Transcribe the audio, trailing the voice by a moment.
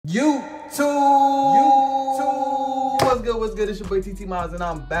YouTube. What's good? It's your boy TT Miles, and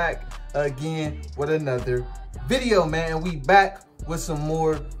I'm back again with another video, man. And we back with some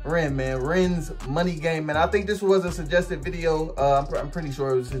more REN, man. REN's money game, man. I think this was a suggested video. I'm pretty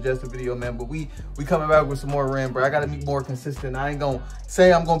sure it was a suggested video, man. But we coming back with some more REN, bro. I gotta be more consistent. I ain't gonna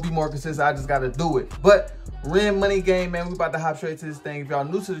say I'm gonna be more consistent. I just gotta do it. But REN money game, man. We about to hop straight to this thing. If y'all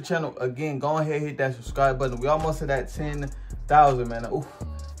new to the channel, again, go ahead, hit that subscribe button. We almost hit that 10,000, man. Oof,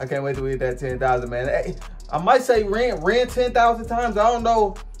 I can't wait to hit that 10,000, man. Hey, I might say REN 10,000 times. I don't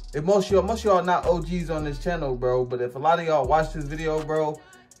know if most of y'all not OGs on this channel, bro. But if a lot of y'all watch this video, bro,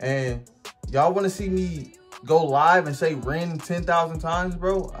 and y'all want to see me go live and say REN 10,000 times,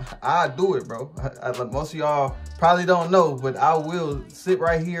 bro, I do it, bro. Most of y'all probably don't know, but I will sit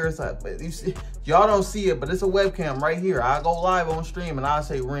right here. It's like, y'all don't see it, but it's a webcam right here. I go live on stream and I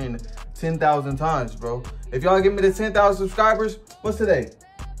say REN 10,000 times, bro. If y'all give me the 10,000 subscribers, what's today?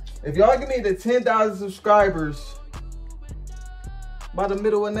 If y'all give me the 10,000 subscribers by the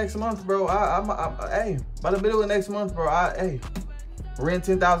middle of next month, bro, hey, by the middle of next month, bro, hey, REN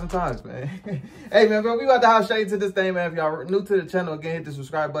 10,000 times, man. Hey, man, bro, we about to hop straight into this thing, man. If y'all new to the channel, again, hit the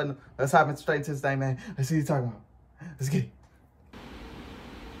subscribe button. Let's hop straight to this thing, man. Let's see what you're talking about. Let's get it.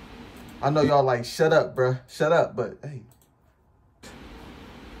 I know y'all like, shut up, bro. Shut up, but hey,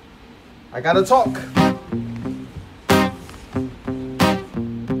 I gotta talk.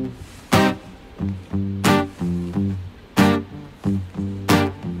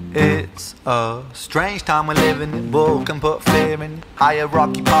 It's a strange time we're living in. War can put fear in.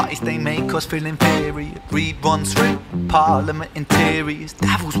 Hierarchy parties, they make us feel inferior. Greed runs through parliament interiors.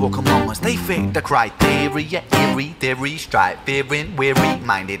 Devils walk among us, they fit the criteria. Eerie theory, strife, fearing,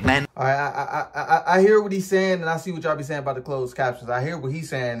 weary-minded men. I hear what he's saying, and I see what y'all be saying about the closed captions. I hear what he's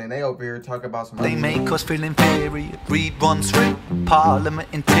saying, and they over here talking about some... They make us feel inferior. Greed runs through parliament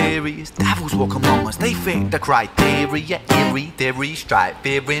interiors. Devils walk among us, they fit the criteria. Eerie theory, strife,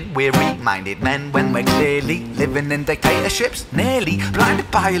 fearing, weary-minded men. When we're clearly living in dictatorships, nearly blinded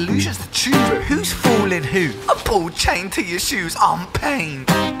by illusions to choose who's fooling who. A ball chain to your shoes, I'm pained.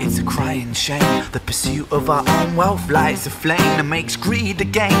 It's a crying shame. The pursuit of our own wealth lights a flame that makes greed a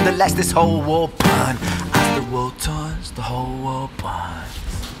game. The less this whole world burn. As the world turns, the whole world burns.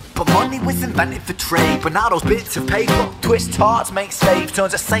 But money was invented for trade. But now those bits of paper twist hearts, make slaves,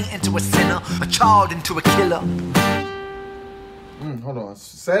 turns a saint into a sinner, a child into a killer. Hold on.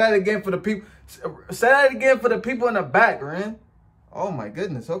 Say that again for the people. Say that again for the people in the back, REN. Oh my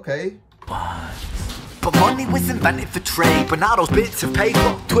goodness. Okay. But money was invented for trade. But now those bits of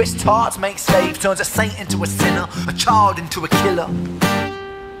paper twist hearts, make slaves, turns a saint into a sinner, a child into a killer.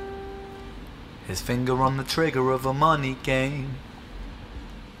 His finger on the trigger of a money game.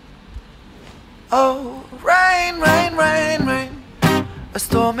 Oh, rain, rain, rain, rain. A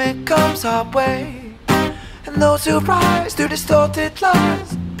storm, it comes our way. And those who rise through distorted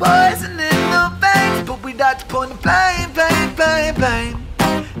lies, poison in the veins. But we like to point the blame, blame, blame, blame.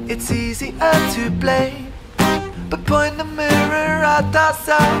 It's easier to blame, but point the mirror at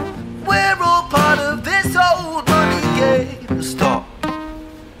ourselves. We're all part of this old money game. Stop.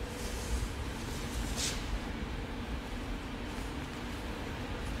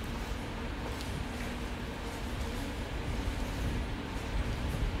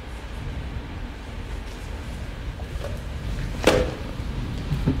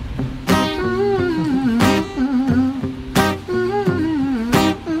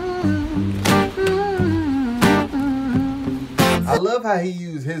 I love how he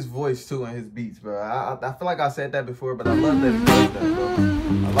used his voice too in his beats, bro. I feel like I said that before, but I love that he does that, bro.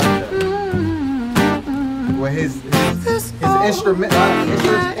 I like that. Where his instrumental.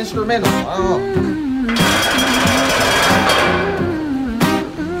 I don't know.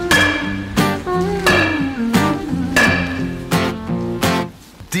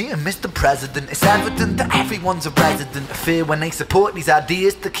 Dear Mr. President, it's evident that everyone's a resident of fear when they support these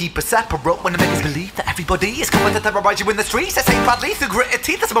ideas to keep us separate. When they make us believe that everybody is coming to terrorize you in the streets. They say badly through gritted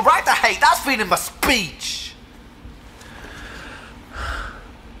teeth. That's my right to hate. That's freedom of speech.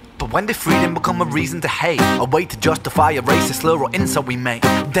 But when did freedom become a reason to hate? A way to justify a racist slur or insult we make?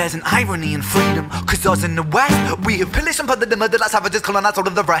 There's an irony in freedom, cause us in the West, we have pillaged and plundered and murdered like savages, colonized all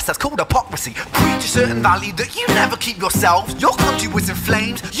of the rest. That's called hypocrisy. Preach a certain value that you never keep yourselves. Your country was in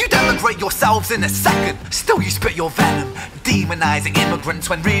flames, you denigrate yourselves in a second. Still you spit your venom, demonizing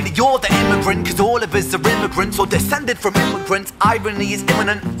immigrants, when really you're the immigrant. Cause all of us are immigrants or descended from immigrants. Irony is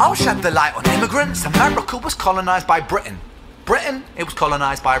imminent. I'll shed the light on immigrants. America was colonized by Britain. Britain, it was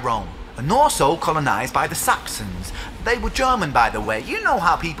colonized by Rome. and also colonized by the Saxons. They were German, by the way. You know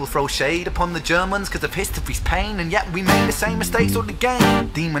how people throw shade upon the Germans because of history's pain, and yet we made the same mistakes all again.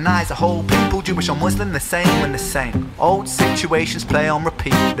 Demonize a whole people, Jewish or Muslim, the same and the same. Old situations play on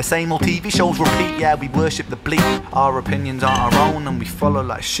repeat. The same old TV shows repeat. Yeah, we worship the bleak. Our opinions are our own and we follow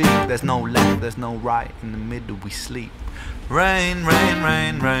like sheep. There's no left, there's no right. In the middle we sleep. Rain, rain,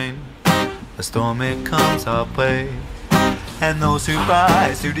 rain, rain. A storm it comes our way. And those who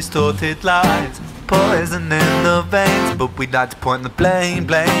rise through distorted lies, poison in the veins. But we like to point the blame,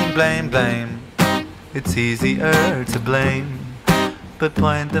 blame, blame, blame. It's easier to blame, but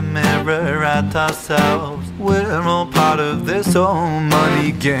point the mirror at ourselves. We're all part of this whole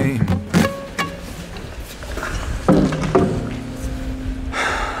money game.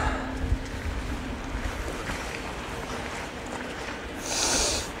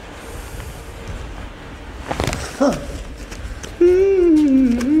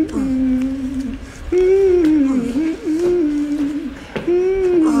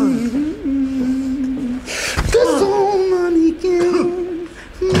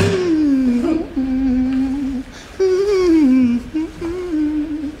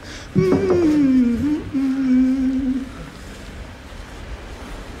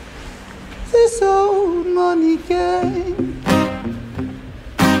 This old money game.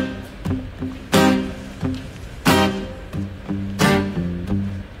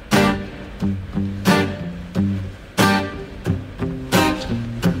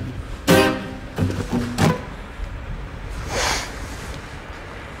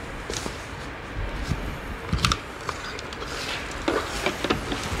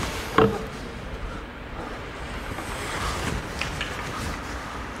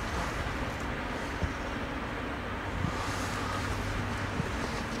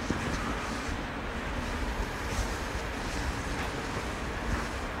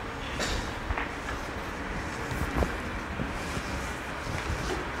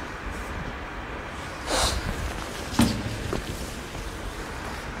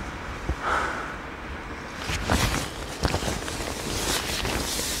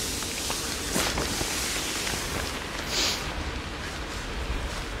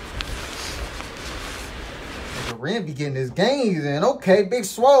 REN be getting his gains in. Okay, Big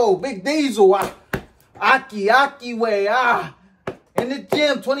Swole, Big Diesel, Aki way, in the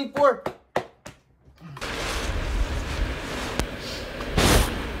gym, 24.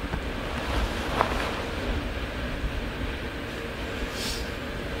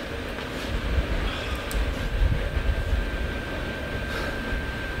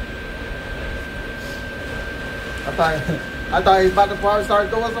 I thought he was about to probably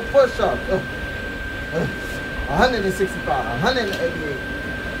start doing some push-ups. 165, 188,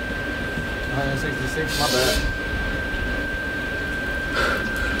 166, my bad.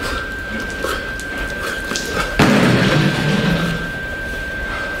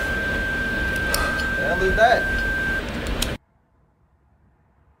 The hell is that?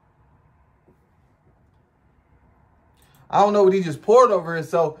 I don't know what he just poured over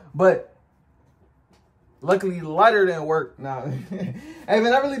himself, but luckily the lighter didn't work. Nah. Hey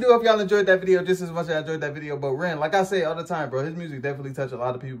man, I really do hope y'all enjoyed that video just as much as I enjoyed that video. But REN, like I say all the time, bro, his music definitely touched a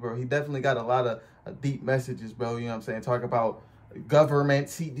lot of people, bro. He definitely got a lot of deep messages, bro. You know what I'm saying? Talk about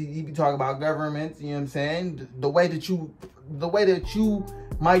governments. He be talking about governments, you know what I'm saying? The way that you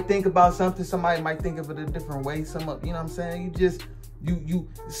might think about something, somebody might think of it a different way. You know what I'm saying?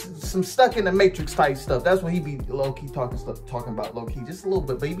 Some stuck in the matrix type stuff. That's what he be low-key talking about low-key, just a little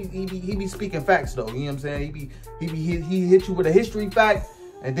bit. But he be speaking facts though, you know what I'm saying? He hit you with a history fact,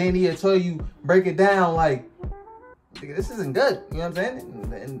 and then he'll tell you, break it down like, this isn't good, you know what I'm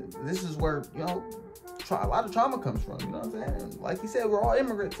saying? And this is where, you know, a lot of trauma comes from, you know what I'm saying? Like he said, we're all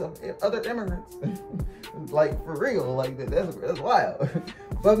immigrants of other immigrants. Like, for real, like that's wild.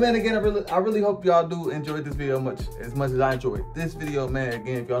 But man, again, I really hope y'all do enjoy this video as much as I enjoyed this video, man.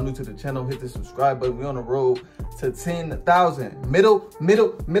 Again, if y'all new to the channel, hit the subscribe button. We on the road to 10,000. Middle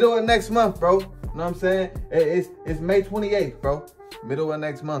of next month, bro. You know what I'm saying? It's May 28th, bro. Middle of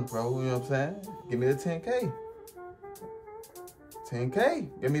next month, bro. You know what I'm saying? Give me the 10K.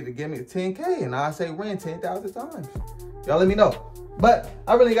 10K. Give me the 10K, and I say REN 10,000 times. Y'all let me know. But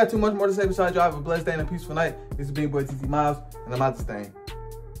I really got too much more to say besides y'all have a blessed day and a peaceful night. This is Big Boy TT Miles, and I'm out this thing.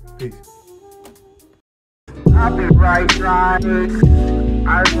 Peace. I'll be right. I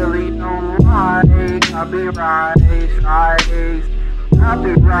really don't like. I'll be right. I'll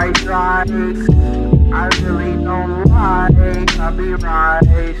be right. I really don't like. I'll be right.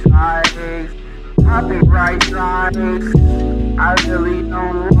 I'll be right. I really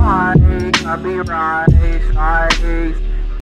don't like. I'll be right.